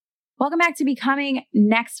Welcome back to Becoming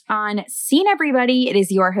Next on Scene, everybody. It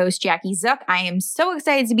is your host, Jackie Zook. I am so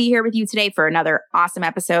excited to be here with you today for another awesome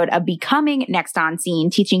episode of Becoming Next on Scene,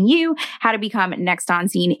 teaching you how to become next on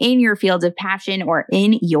scene in your field of passion or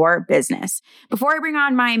in your business. Before I bring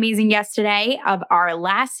on my amazing guest today of our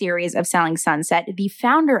last series of Selling Sunset, the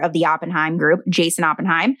founder of the Oppenheim Group, Jason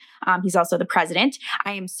Oppenheim. He's also the president.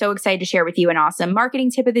 I am so excited to share with you an awesome marketing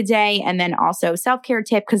tip of the day and then also self-care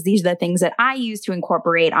tip, because these are the things that I use to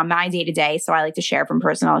incorporate on my day-to-day. So I like to share from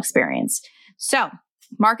personal experience. So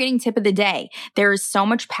marketing tip of the day. There is so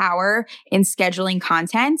much power in scheduling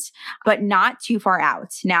content, but not too far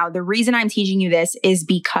out. Now, the reason I'm teaching you this is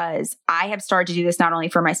because I have started to do this not only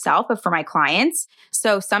for myself, but for my clients.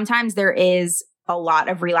 So sometimes there is a lot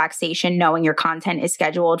of relaxation knowing your content is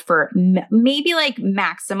scheduled for maybe like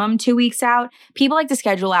maximum 2 weeks out. People like to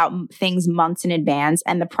schedule out things months in advance.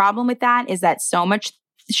 And the problem with that is that so much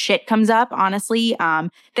shit comes up, honestly,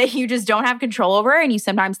 that you just don't have control over, and you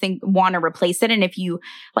sometimes want to replace it. And if you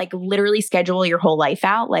like literally schedule your whole life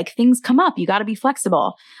out, like things come up, you got to be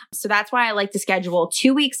flexible. So that's why I like to schedule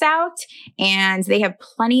 2 weeks out, and they have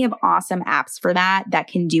plenty of awesome apps for that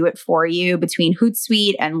can do it for you, between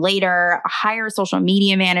Hootsuite and Later. Hire a social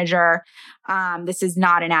media manager. This is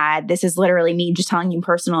not an ad. This is literally me just telling you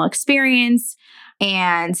personal experience.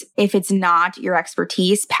 And if it's not your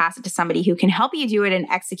expertise, pass it to somebody who can help you do it and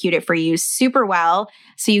execute it for you super well,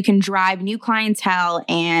 so you can drive new clientele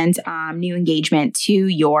and new engagement to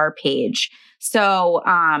your page. So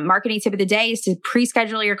marketing tip of the day is to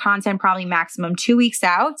pre-schedule your content probably maximum 2 weeks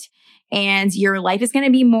out, and your life is going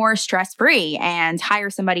to be more stress-free, and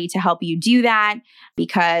hire somebody to help you do that,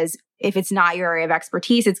 because if it's not your area of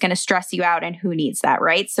expertise, it's going to stress you out, and who needs that,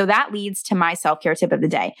 right? So that leads to my self-care tip of the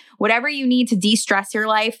day. Whatever you need to de-stress your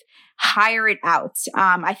life, hire it out.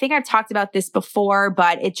 I think I've talked about this before,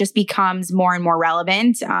 but it just becomes more and more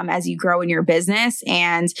relevant as you grow in your business.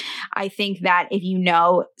 And I think that if you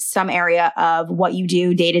know some area of what you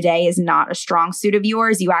do day to day is not a strong suit of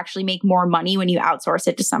yours, you actually make more money when you outsource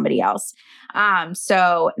it to somebody else.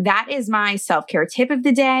 So that is my self-care tip of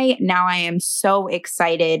the day. Now I am so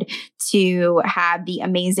excited to have the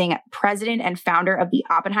amazing president and founder of the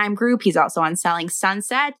Oppenheim Group. He's also on Selling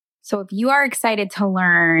Sunset. So if you are excited to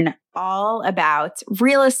learn all about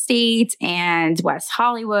real estate and West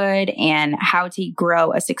Hollywood and how to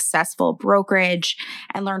grow a successful brokerage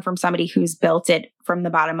and learn from somebody who's built it from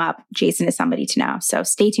the bottom up, Jason is somebody to know. So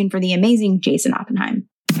stay tuned for the amazing Jason Oppenheim.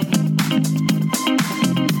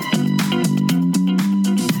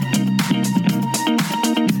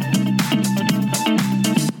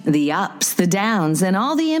 The ups, the downs, and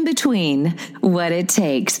all the in-between. What it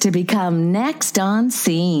takes to become next on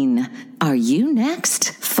scene. Are you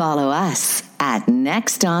next? Follow us at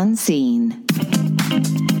Next on Scene.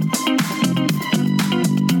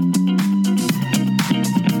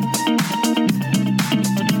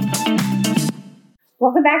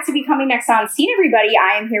 Welcome back to Becoming Next on Scene, everybody.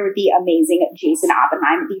 I am here with the amazing Jason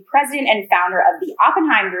Oppenheim, the president and founder of the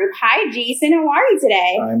Oppenheim Group. Hi, Jason. How are you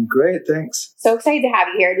today? I'm great, thanks. So excited to have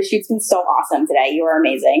you here. The shoot's been so awesome today. You are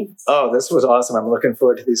amazing. Oh, this was awesome. I'm looking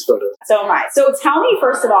forward to these photos. So am I. So tell me,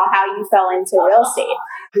 first of all, how you fell into real estate.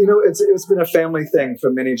 You know, it's been a family thing for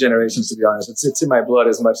many generations, to be honest. It's in my blood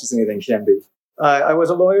as much as anything can be. I was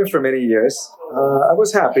a lawyer for many years. I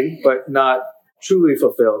was happy, but not truly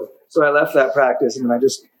fulfilled. So I left that practice, and then I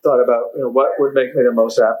just thought about what would make me the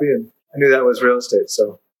most happy, and I knew that was real estate.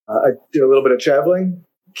 So I did a little bit of traveling,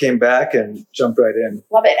 came back, and jumped right in.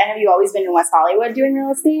 Love it. And have you always been in West Hollywood doing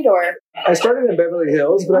real estate, or? I started in Beverly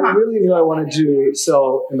Hills, but I really knew I wanted to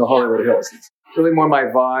sell in the Hollywood Hills. It's really more my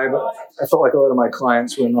vibe. I felt like a lot of my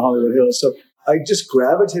clients were in the Hollywood Hills, so I just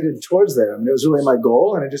gravitated towards there. I mean, it was really my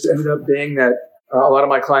goal, and it just ended up being that a lot of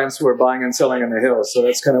my clients were buying and selling in the hills, so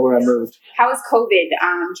that's kind of where I moved. How has COVID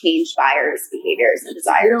changed buyers' behaviors and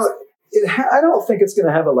desires? I don't think it's going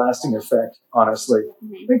to have a lasting effect, honestly.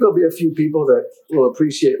 Mm-hmm. I think there'll be a few people that will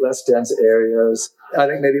appreciate less dense areas. I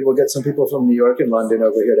think maybe we'll get some people from New York and London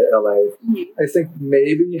over here to LA. Mm-hmm. I think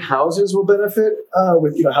maybe houses will benefit.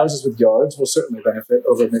 Houses with yards will certainly benefit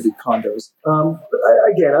over maybe condos. But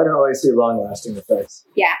I don't really see long-lasting effects.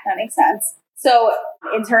 Yeah, that makes sense. So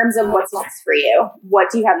in terms of what's next for you,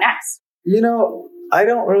 what do you have next? I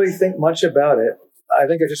don't really think much about it. I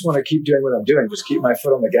think I just want to keep doing what I'm doing, just keep my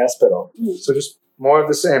foot on the gas pedal. Mm-hmm. So just more of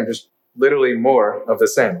the same, just literally more of the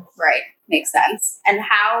same. Right. Makes sense. And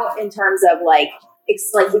how, in terms of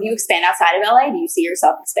would you expand outside of LA? Do you see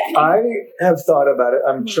yourself expanding? I have thought about it.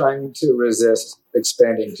 I'm trying to resist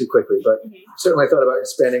expanding too quickly, but certainly thought about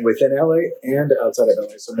expanding within LA and outside of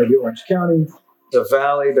LA. So maybe Orange County, the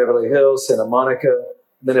Valley, Beverly Hills, Santa Monica.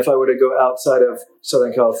 Then if I were to go outside of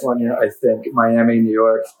Southern California, I think Miami, New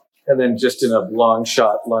York, and then just in a long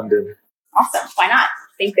shot, London. Awesome. Why not?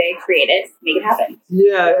 Think big, create it, make it happen.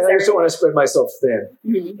 Yeah, I just don't want to spread myself thin.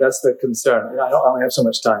 Mm-hmm. That's the concern. I only have so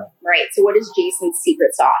much time. Right. So what is Jason's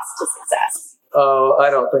secret sauce to success? Oh,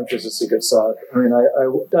 I don't think there's a secret sauce. I mean, I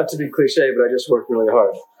not to be cliche, but I just work really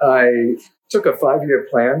hard. I took a 5-year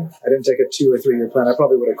plan. I didn't take a 2 or 3 year plan. I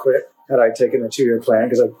probably would have quit had I taken a 2-year plan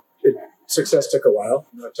because success took a while.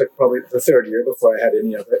 It took probably the 3rd year before I had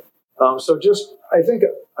any of it. I think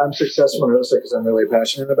I'm successful in real estate because I'm really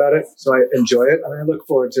passionate about it. So I enjoy it. I mean, I look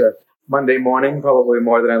forward to Monday morning probably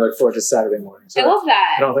more than I look forward to Saturday morning. So I love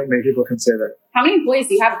that. I don't think many people can say that. How many employees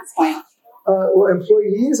do you have at this point? Well,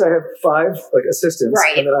 employees, I have 5 assistants,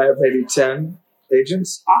 right. And then I have maybe 10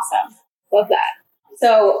 agents. Awesome. Love that.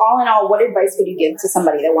 So all in all, what advice would you give to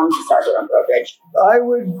somebody that wants to start their own brokerage? I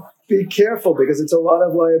would be careful because it's a lot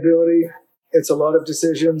of liability. It's a lot of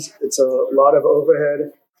decisions. It's a lot of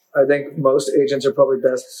overhead. I think most agents are probably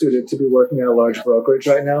best suited to be working in a large brokerage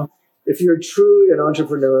right now. If you're truly an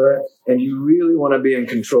entrepreneur and you really want to be in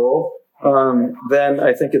control, then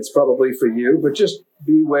I think it's probably for you. But just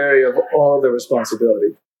be wary of all the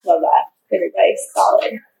responsibility. Love that. Good advice.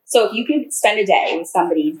 Solid. So if you could spend a day with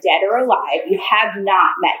somebody dead or alive you have not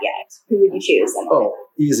met yet, who would you choose? Oh,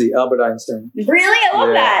 easy. Albert Einstein. Really? I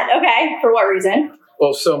love that. Okay. For what reason?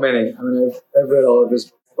 Well, so many. I mean, I've read all of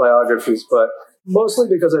his biographies, but mostly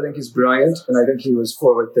because I think he's brilliant and I think he was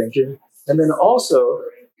forward thinking. And then also,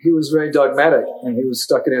 he was very dogmatic and he was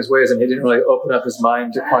stuck in his ways and he didn't really open up his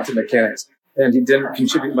mind to quantum mechanics. And he didn't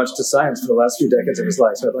contribute much to science for the last few decades of his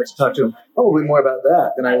life. So I'd like to talk to him probably more about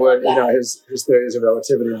that than I would, his theories of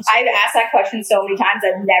relativity. And I've asked that question so many times.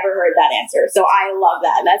 I've never heard that answer. So I love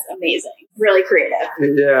that. That's amazing. Really creative.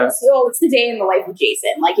 Yeah. So it's the day in the life of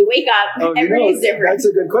Jason. Like you wake up, every day is different. That's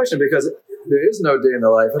a good question because there is no day in the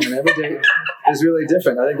life. I mean, every day is really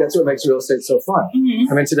different. I think that's what makes real estate so fun.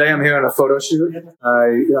 Mm-hmm. I mean, today I'm here on a photo shoot.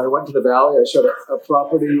 I went to the Valley. I showed a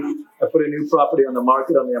property. I put a new property on the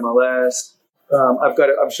market on the MLS.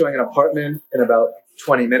 I'm showing an apartment in about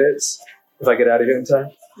 20 minutes if I get out of here in time.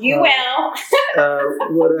 You will.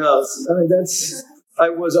 What else? I mean, I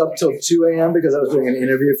was up till 2 a.m. because I was doing an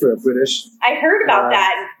interview for a British. I heard about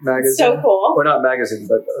that. Magazine. So cool. Or not magazine,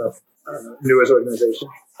 but news organization.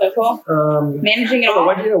 So cool. Managing it all.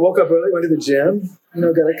 Woke up early, went to the gym,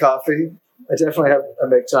 got a coffee. I definitely I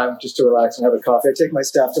make time just to relax and have a coffee. I take my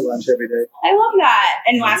staff to lunch every day. I love that.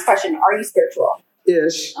 And last question, are you spiritual?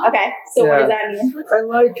 Ish. Okay. So what does that mean? I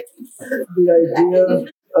like the idea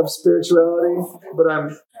of spirituality, but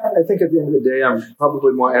I think at the end of the day, I'm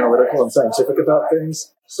probably more analytical and scientific about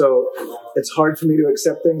things. So it's hard for me to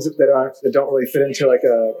accept things that don't really fit into like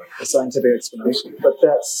a scientific explanation. But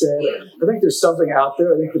that said, I think there's something out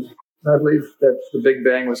there. I believe that the Big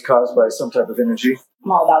Bang was caused by some type of energy.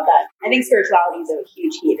 I'm all about that. I think spirituality is a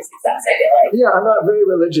huge key to success, I feel like. Yeah, I'm not very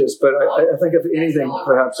religious, but I think if anything,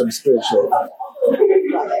 perhaps I'm spiritual.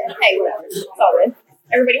 Hey, whatever. It's all good.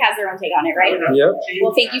 Everybody has their own take on it, right? Yep.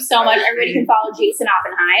 Well, thank you so much. Everybody can follow Jason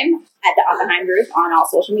Oppenheim at the Oppenheim Group on all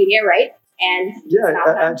social media, right? And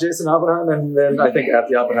at Jason Oppenheim, and then I think at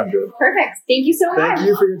the Oppenheim Group. Perfect. Thank you so much. Thank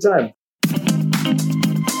you for your time.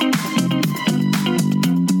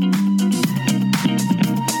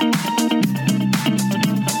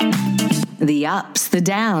 The ups, the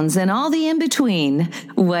downs, and all the in-between.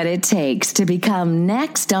 What it takes to become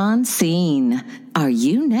next on scene. Are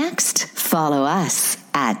you next? Follow us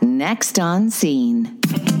at Next on Scene.